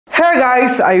Hi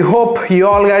guys, I hope you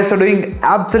all guys are doing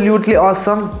absolutely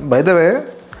awesome. By the way,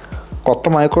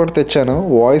 కొత్త mic కూడా తెచ్చాను.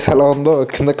 Voice ఎలా ఉందో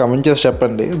కింద కమెంట్ చేసి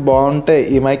చెప్పండి. బాగుంటే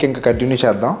ఈ మైక్ ఇంకా కంటిన్యూ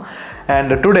చేద్దాం.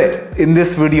 And today in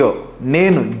this video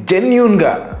నేను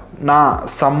జెన్యూన్గా నా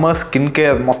సమ్మర్ స్కిన్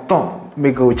కేర్ మొత్తం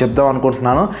మీకు చెప్దాం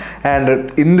అనుకుంటున్నాను. And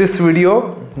in this video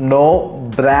no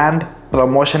brand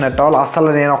promotion at all. అసలు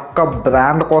నేను ఒక్క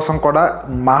బ్రాండ్ కోసం కూడా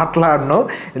మాట్లాడను,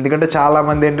 ఎందుకంటే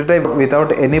చాలామంది ఏంటంటే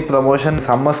without any promotion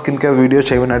summer skin care video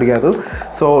చేయమని అడిగారు.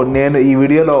 సో నేను ఈ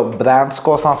వీడియోలో బ్రాండ్స్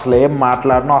కోసం అసలు ఏం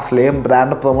మాట్లాడను, అసలు ఏం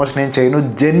బ్రాండ్ ప్రమోషన్ ఏం చేయను.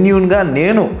 జెన్యూన్గా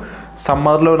నేను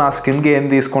సమ్మర్లో నా స్కిన్కి ఏం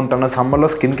తీసుకుంటాను, సమ్మర్లో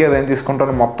స్కిన్ కేర్ ఏం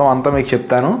తీసుకుంటాను మొత్తం అంతా మీకు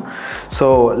చెప్తాను. So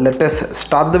let us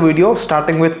start the video.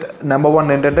 Starting with number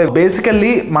 1 ఏంటంటే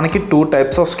బేసికల్లీ మనకి 2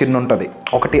 టైప్స్ ఆఫ్ స్కిన్ ఉంటుంది.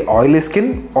 ఒకటి ఆయిలీ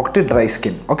స్కిన్, ఒకటి డ్రై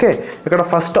స్కిన్. ఓకే, ఇక్కడ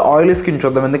ఫస్ట్ ఆయిలీ స్కిన్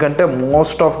చూద్దాం, ఎందుకంటే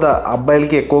మోస్ట్ ఆఫ్ ద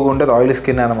అబ్బాయిలకి ఎక్కువగా ఉండేది ఆయిలీ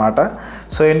స్కిన్ అనమాట.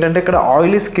 సో ఏంటంటే ఇక్కడ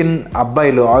ఆయిలీ స్కిన్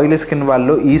అబ్బాయిలు, ఆయిలీ స్కిన్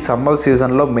వాళ్ళు ఈ సమ్మర్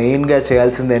సీజన్లో మెయిన్గా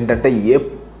చేయాల్సింది ఏంటంటే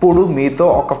ఎప్పుడు మీతో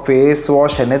ఒక ఫేస్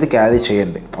వాష్ అనేది క్యారీ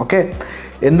చేయండి. ఓకే,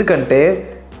 ఎందుకంటే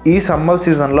ఈ సమ్మర్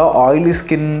సీజన్లో ఆయిలీ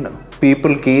స్కిన్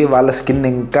పీపుల్కి వాళ్ళ స్కిన్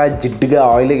ఇంకా జిడ్డుగా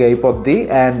ఆయిలీగా అయిపోద్ది.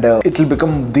 And it will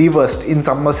become the worst in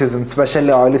summer season.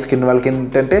 Specially oily skin వాళ్ళకి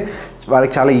ఏంటంటే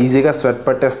వాళ్ళకి చాలా ఈజీగా స్వెట్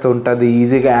పట్టేస్తూ ఉంటుంది,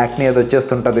 ఈజీగా యాక్నీ అది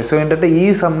వచ్చేస్తుంటుంది. సో ఏంటంటే ఈ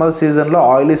సమ్మర్ సీజన్లో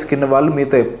ఆయిలీ స్కిన్ వాళ్ళు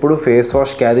మీతో ఎప్పుడు ఫేస్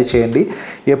వాష్ క్యారీ చేయండి.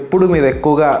 ఎప్పుడు మీరు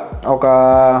ఎక్కువగా ఒక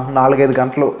 4-5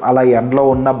 గంటలు అలా ఎండలో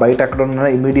ఉన్న బయట ఎక్కడ ఉన్నా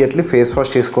ఇమీడియట్లీ ఫేస్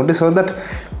వాష్ చేసుకోండి, సో దట్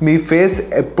మీ ఫేస్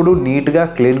ఎప్పుడు నీట్గా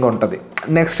క్లీన్గా ఉంటుంది.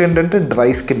 నెక్స్ట్ ఏంటంటే డ్రై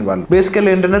స్కిన్ వాళ్ళు, బేసికల్లీ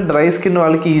ఏంటంటే డ్రై స్కిన్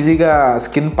వాళ్ళకి ఈజీగా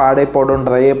స్కిన్ పాడైపోవడం,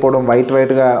 డ్రై అయిపోవడం,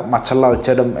 వైట్గా మచ్చల్లా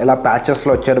వచ్చేయడం, ఇలా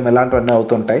ప్యాచెస్లో వచ్చేయడం ఇలాంటివన్నీ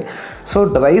అవుతుంటాయి. సో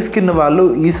డ్రై స్కిన్ వాళ్ళు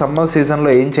ఈ సమ్మర్ సీజన్లో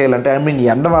ఏం చేయాలంటే,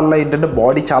 ఎండ వల్ల ఏంటంటే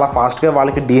బాడీ చాలా ఫాస్ట్గా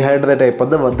వాళ్ళకి డీహైడ్రేట్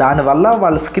అయిపోద్ది, దానివల్ల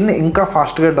వాళ్ళ స్కిన్ ఇంకా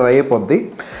ఫాస్ట్గా డ్రై అయిపోద్ది.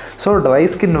 సో డ్రై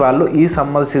స్కిన్ వాళ్ళు ఈ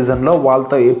సమ్మర్ సీజన్లో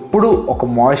వాళ్ళతో ఎప్పుడు ఒక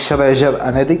మాయిశ్చరైజర్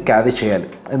అనేది క్యారీ చేయాలి,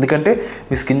 ఎందుకంటే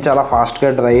మీ స్కిన్ చాలా ఫాస్ట్గా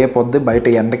డ్రై అయిపోద్ది బయట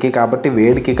ఎండకి కాబట్టి,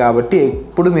 వేడికి కాబట్టి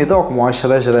ఎప్పుడు మీతో ఒక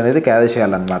మాయిశ్చరైజర్ అనేది క్యారీ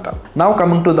చేయాలన్నమాట. Now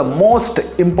coming to the most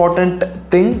important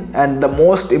thing and the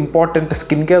most important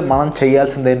skin care మనం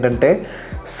చేయాల్సింది ఏంటంటే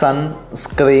sun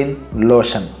screen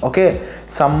lotion. Okay,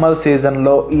 summer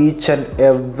సీజన్లో each and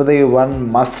every one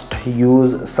must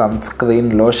use sun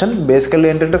screen lotion. Basically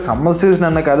ఏంటంటే సమ్మర్ సీజన్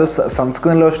అనే కాదు, sun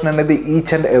screen lotion అనేది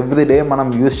each and every day మనం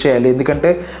use చేయాలి.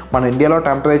 ఎందుకంటే మన ఇండియాలో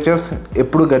టెంపరేచర్స్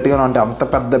ఎప్పుడు గట్టిగానే ఉంటాయి, అంత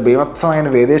పెద్ద బీభత్సమైన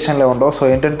వేరియేషన్లే ఉండవు. సో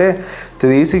ఏంటంటే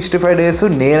 365 డేస్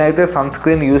నేనైతే సన్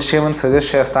స్క్రీన్ యూజ్ చేయమని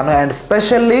సజెస్ట్ చేస్తాను. And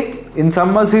specially in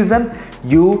summer season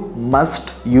you must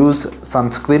use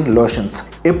sun screen lotions.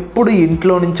 ఎప్పుడు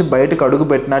ఇంట్లో నుంచి బయటకు అడుగు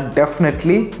పెట్టినా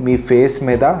డెఫినెట్లీ మీ ఫేస్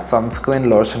మీద సన్ స్క్రీన్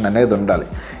లోషన్ అనేది ఉండాలి.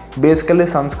 బేసికల్లీ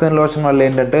సన్ స్క్రీన్ లోషన్ వల్ల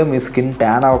ఏంటంటే మీ స్కిన్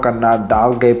ట్యాన్ అవ్వకన్నా,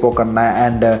 డార్క్ అయిపోకన్నా,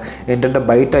 అండ్ ఏంటంటే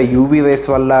బయట యూవీ రేస్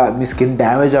వల్ల మీ స్కిన్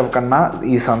డ్యామేజ్ అవ్వకన్నా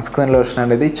ఈ సన్ స్క్రీన్ లోషన్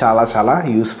అనేది చాలా చాలా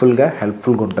యూస్ఫుల్గా,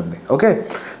 హెల్ప్ఫుల్గా ఉంటుంది. ఓకే,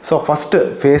 సో ఫస్ట్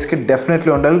ఫేస్కి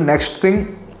డెఫినెట్లీ ఉండాలి. నెక్స్ట్ థింగ్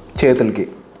చేతులకి.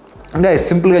 ఇంకా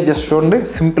సింపుల్గా జస్ట్ చూడండి,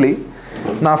 సింప్లీ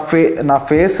నా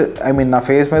ఫేస్ నా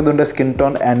ఫేస్ మీద ఉండే స్కిన్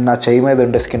టోన్ అండ్ నా చెయ్యి మీద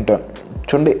ఉండే స్కిన్ టోన్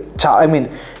చూడండి.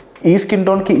 ఈ స్కిన్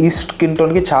టోన్కి ఈ స్కిన్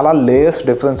టోన్కి చాలా లేయర్స్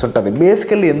డిఫరెన్స్ ఉంటుంది.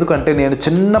 బేసికల్లీ ఎందుకంటే నేను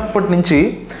చిన్నప్పటి నుంచి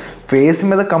ఫేస్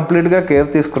మీద కంప్లీట్గా కేర్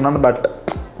తీసుకున్నాను, బట్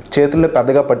చేతుల్లో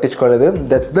పెద్దగా పట్టించుకోలేదు.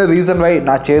 దట్స్ ద రీజన్ వై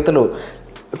నా చేతులు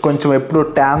కొంచెం ఎప్పుడు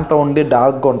ట్యాన్తో ఉండి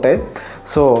డార్క్గా ఉంటాయి.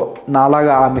 సో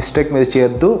నాలాగా ఆ మిస్టేక్ మీరు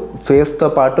చేయొద్దు. ఫేస్తో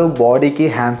పాటు బాడీకి,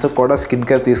 హ్యాండ్స్కి కూడా స్కిన్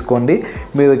కేర్ తీసుకోండి.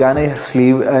 మీరు కానీ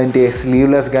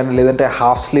స్లీవ్లెస్ కానీ లేదంటే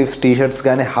హాఫ్ స్లీవ్స్ టీషర్ట్స్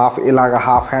కానీ ఇలాగ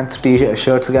హాఫ్ హ్యాండ్స్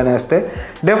షర్ట్స్ కానీ వేస్తే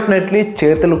డెఫినెట్లీ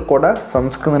చేతులకు కూడా సన్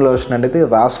స్క్రీన్ లోషన్ అనేది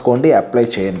రాసుకోండి, అప్లై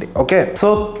చేయండి. Okay, so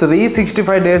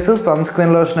 365 days sun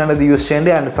screen lotion అనేది యూస్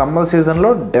చేయండి. అండ్ సమ్మర్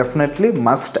సీజన్లో definitely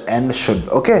must and should.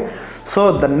 Okay, so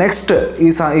the next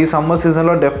ఈ సమ్మర్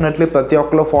సీజన్లో డెఫినెట్లీ ప్రతి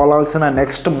ఒక్కరు ఫాలో అవ్వాల్సిన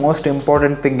నెక్స్ట్ మోస్ట్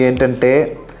ఇంపార్టెంట్ థింగ్ ఏంటంటే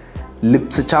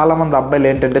లిప్స్. చాలామంది అబ్బాయిలు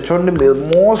ఏంటంటే చూడండి,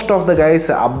 మోస్ట్ ఆఫ్ ద గైస్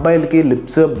అబ్బాయిలకి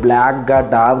లిప్స్ బ్లాక్గా,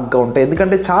 డార్క్గా ఉంటాయి.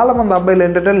 ఎందుకంటే చాలామంది అబ్బాయిలు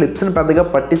ఏంటంటే లిప్స్ని పెద్దగా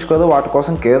పట్టించుకోదు, వాటి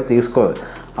కోసం కేర్ తీసుకోదు.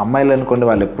 అమ్మాయిలు అనుకోండి,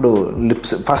 వాళ్ళు ఎప్పుడు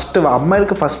లిప్స్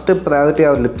అమ్మాయిలకి ఫస్ట్ ప్రయారిటీ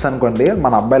లిప్స్ అనుకోండి,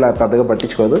 మన అబ్బాయిలు పెద్దగా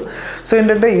పట్టించుకోదు. సో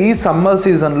ఏంటంటే ఈ సమ్మర్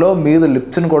సీజన్లో మీరు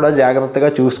లిప్స్ని కూడా జాగ్రత్తగా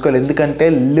చూసుకోవాలి, ఎందుకంటే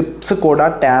లిప్స్ కూడా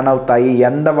ట్యాన్ అవుతాయి,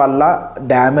 ఎండ వల్ల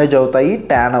డ్యామేజ్ అవుతాయి,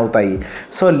 ట్యాన్ అవుతాయి.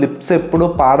 సో లిప్స్ ఎప్పుడు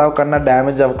పాడవకన్నా,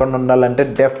 డ్యామేజ్ అవ్వకుండా ఉండాలంటే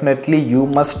definitely you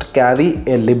must carry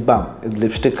A lip balm. ఇది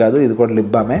లిప్స్టిక్ కాదు, ఇది కూడా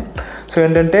లిప్ బామే. సో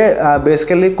ఏంటంటే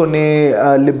బేసికల్లీ కొన్ని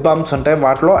లిప్ బామ్స్ ఉంటాయి,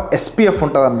 వాటిలో SPF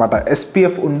ఉంటుంది అనమాట.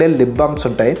 SPF ఉండే లిప్ బామ్స్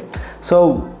ఉంటాయి. ఉంటాయి. సో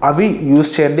అవి యూస్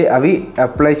చేయండి, అవి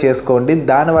అప్లై చేసుకోండి.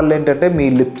 దానివల్ల ఏంటంటే మీ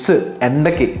లిప్స్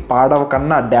ఎండకి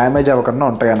పాడవకన్నా డ్యామేజ్ అవ్వకన్నా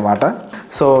ఉంటాయి అన్నమాట.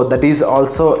 So that is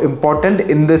also important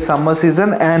in this summer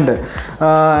season. And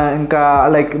ఇంకా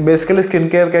లైక్ బేసికలీ స్కిన్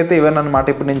కేర్కి అయితే ఇవన్నీ అనమాట.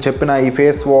 ఇప్పుడు నేను చెప్పిన ఈ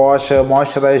face wash,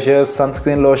 moisturisers, sun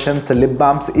screen lotions, lip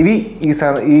balms, ఇవి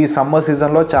ఈ సమ్మర్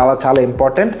సీజన్లో చాలా చాలా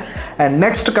important. And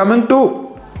next coming to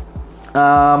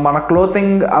మన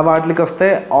క్లోతింగ్ వాటికి వస్తే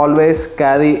always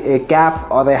carry A cap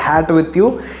or A hat with you.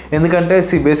 ఎందుకంటే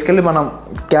బేసికలీ మనం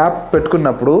క్యాప్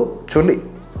పెట్టుకున్నప్పుడు చూడండి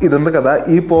ఇది ఉంది కదా,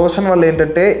 ఈ పోర్షన్ వల్ల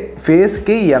ఏంటంటే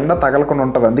ఫేస్కి ఎండ తగలకుండా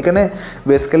ఉంటుంది. అందుకనే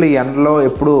బేసికలీ ఎండలో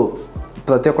ఎప్పుడు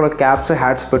ప్రతి ఒక్కరు caps,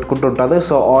 hats పెట్టుకుంటుంటుంది.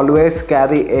 So always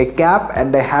carry A cap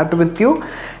and A hat with you.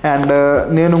 And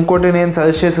నేను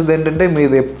సజెస్ట్ చేసేది ఏంటంటే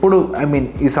మీరు ఎప్పుడు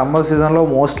ఈ సమ్మర్ సీజన్లో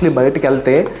మోస్ట్లీ బయటకు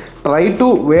వెళ్తే try to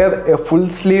wear A full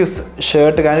sleeves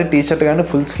shirt కానీ టీషర్ట్ కానీ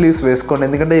ఫుల్ స్లీవ్స్ వేసుకోండి.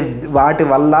 ఎందుకంటే వాటి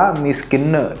వల్ల మీ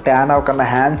స్కిన్ ట్యాన్ అవ్వకన్నా,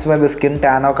 హ్యాండ్స్ మీద స్కిన్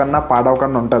ట్యాన్ అవ్వకన్నా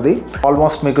పాడవకన్నా ఉంటుంది.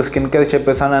 ఆల్మోస్ట్ మీకు స్కిన్ కేర్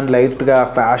చెప్పేసాను అండ్ లైట్గా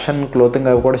ఫ్యాషన్ క్లోతింగ్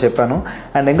అవి కూడా చెప్పాను.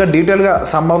 అండ్ ఇంకా డీటెయిల్గా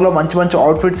సమ్మర్లో మంచి మంచి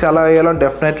అవుట్ఫిట్స్ ఎలా వేయాలో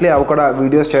డెఫినెట్లీ అవి కూడా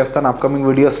వీడియోస్ చేస్తాను అప్కమింగ్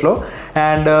వీడియోస్లో.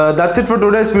 And that's it for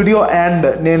today's video. And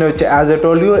నేను as I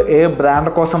told you A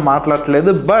brand కోసం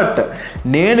మాట్లాడట్లేదు, బట్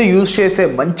నేను యూజ్ చేసే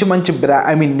మంచి మంచి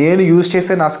నేను యూజ్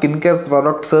చేసే నా skin care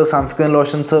products, sun screen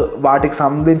lotions, వాటికి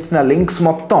సంబంధించిన లింక్స్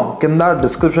మొత్తం కింద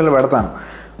డిస్క్రిప్షన్లో పెడతాను.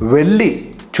 వెళ్ళి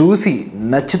చూసి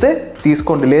నచ్చితే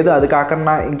తీసుకోండి, లేదు అది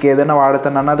కాకుండా ఇంకేదైనా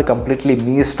వాడుతానన్నా అది కంప్లీట్లీ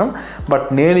మీ ఇష్టం. బట్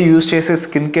నేను యూజ్ చేసే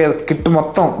స్కిన్ కేర్ కిట్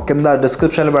మొత్తం కింద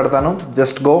డిస్క్రిప్షన్లో పెడతాను.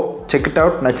 Just go check it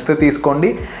out, నచ్చితే తీసుకోండి.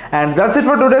 And that's it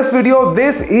for today's video.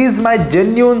 This is my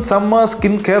genuine summer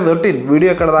skin care routine. Video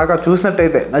ఇక్కడ దాకా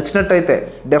చూసినట్టయితే, నచ్చినట్టయితే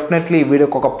డెఫినెట్లీ ఈ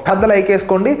వీడియోకి ఒక పెద్ద లైక్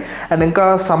వేసుకోండి. అండ్ ఇంకా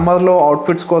సమ్మర్లో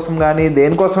అవుట్ఫిట్స్ కోసం కానీ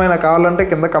దేనికోసమైనా కావాలంటే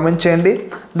కింద కమెంట్ చేయండి.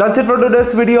 That's it for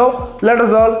today's video. Let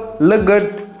us all look good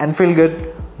and feel good.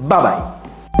 Bye bye.